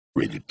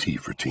Rated T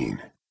for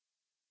teen.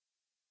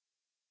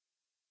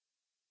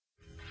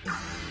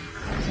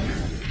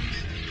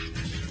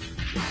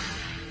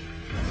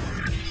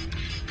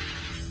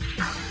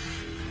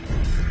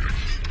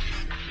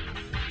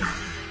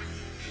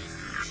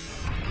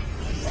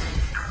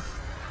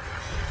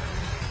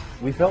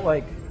 We felt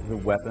like the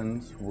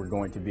weapons were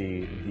going to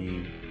be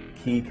the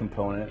key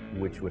component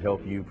which would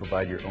help you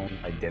provide your own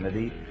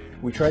identity.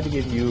 We tried to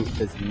give you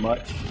as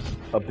much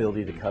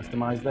ability to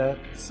customize that.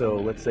 So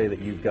let's say that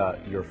you've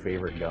got your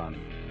favorite gun.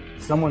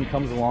 Someone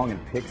comes along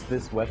and picks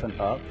this weapon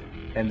up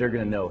and they're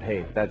gonna know,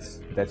 hey, that's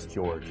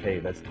George, hey,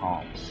 that's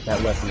Tom.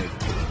 That weapon is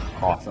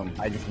awesome.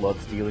 I just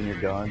love stealing your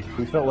gun.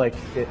 We felt like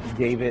it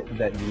gave it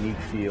that unique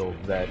feel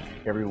that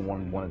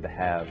everyone wanted to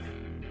have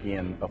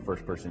in a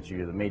first-person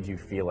shooter that made you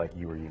feel like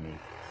you were unique.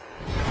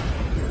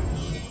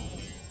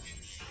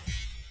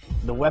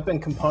 The weapon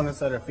components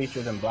that are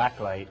featured in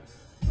Blacklight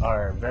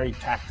are very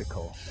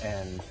tactical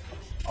and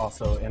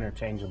also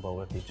interchangeable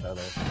with each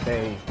other.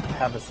 They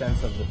have a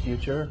sense of the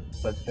future,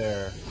 but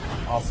they're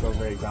also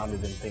very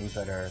grounded in things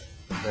that are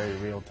very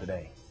real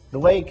today. The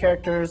way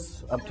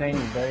characters obtain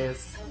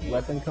various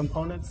weapon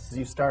components,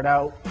 you start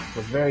out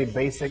with very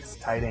basics,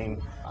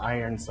 sighting,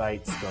 iron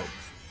sight, scopes,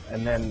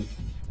 and then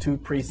 2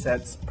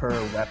 presets per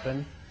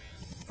weapon.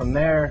 From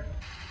there,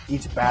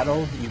 each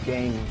battle you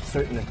gain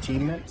certain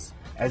achievements.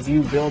 As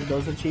you build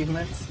those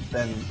achievements,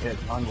 then it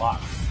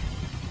unlocks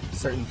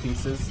certain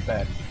pieces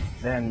that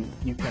then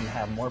you can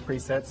have more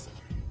presets.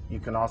 You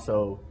can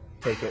also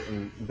take it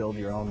and build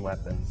your own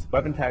weapons.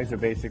 Weapon tags are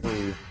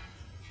basically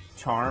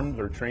charms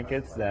or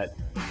trinkets that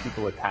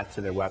people attach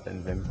to their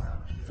weapons, and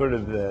sort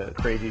of the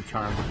crazy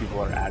charms that people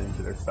are adding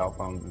to their cell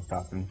phones and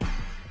stuff. And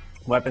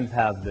weapons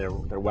have their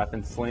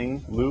weapon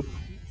sling loop.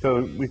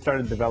 So we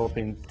started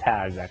developing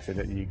tags actually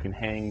that you can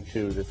hang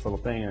to this little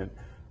thing, and it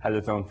has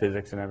its own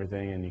physics and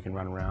everything, and you can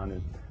run around.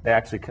 And they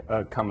actually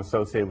come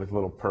associated with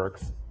little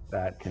perks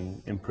that can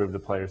improve the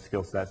player's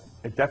skill set.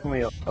 It's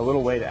definitely a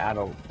little way to add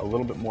a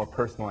little bit more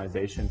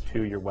personalization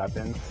to your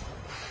weapon,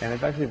 and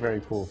it's actually a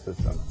very cool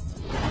system.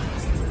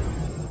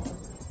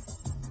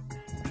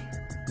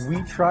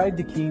 We tried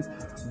to keep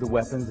the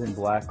weapons in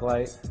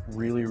Blacklight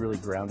really, really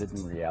grounded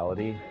in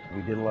reality.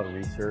 We did a lot of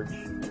research,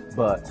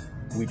 but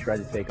we tried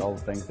to take all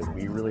the things that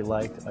we really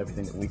liked,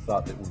 everything that we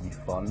thought that would be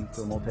fun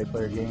for a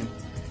multiplayer game,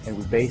 and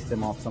we based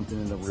them off something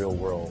in the real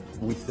world.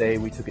 We say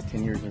we took it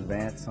 10 years in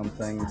advance, some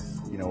things,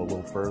 a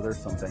little further,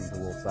 some things a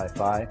little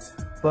sci-fi,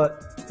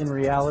 but in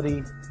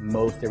reality,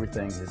 most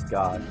everything has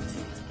got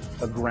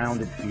a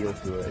grounded feel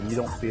to it, and you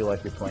don't feel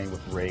like you're playing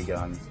with ray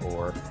guns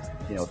or,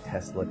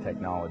 Tesla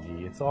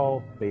technology. It's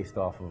all based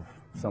off of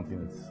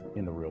something that's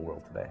in the real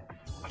world today.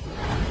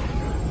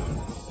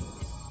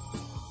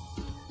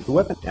 The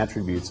weapon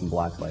attributes in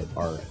Blacklight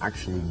are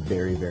actually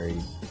very, very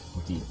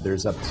deep.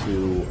 There's up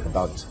to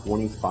about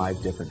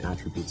 25 different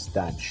attributes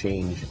that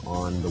change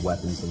on the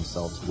weapons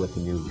themselves with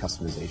the new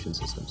customization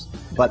systems.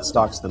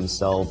 Buttstocks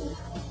themselves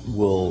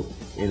will,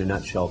 in a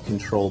nutshell,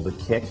 control the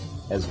kick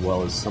as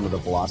well as some of the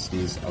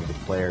velocities of the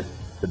player.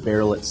 The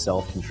barrel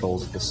itself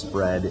controls the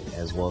spread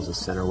as well as the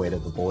center weight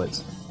of the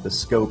bullets. The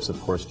scopes,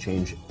 of course,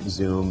 change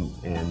zoom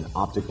and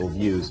optical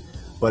views,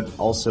 but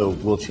also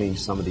will change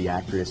some of the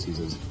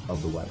accuracies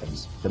of the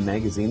weapons. The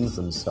magazines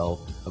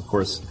themselves, of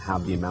course,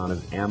 have the amount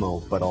of ammo,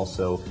 but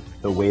also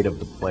the weight of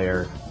the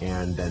player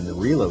and then the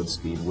reload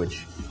speed,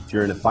 which if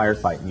you're in a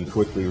firefight and you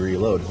quickly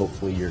reload,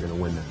 hopefully you're going to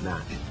win that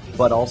match.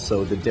 But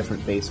also the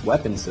different base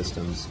weapon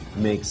systems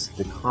makes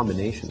the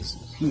combinations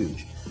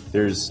huge.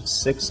 There's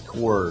 6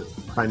 core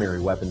primary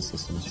weapon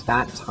systems.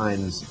 That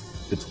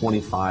times the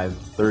 25,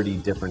 30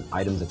 different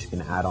items that you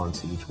can add on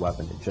to each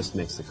weapon, it just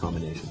makes the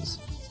combinations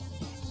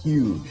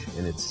huge,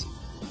 and it's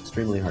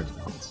extremely hard to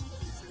balance.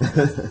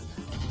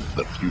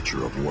 The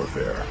future of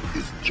warfare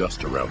is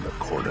just around the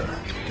corner.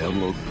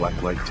 Download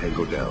Blacklight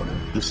Tango Down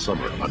this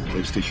summer on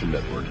PlayStation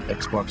Network,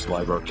 Xbox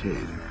Live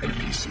Arcade, and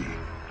PC.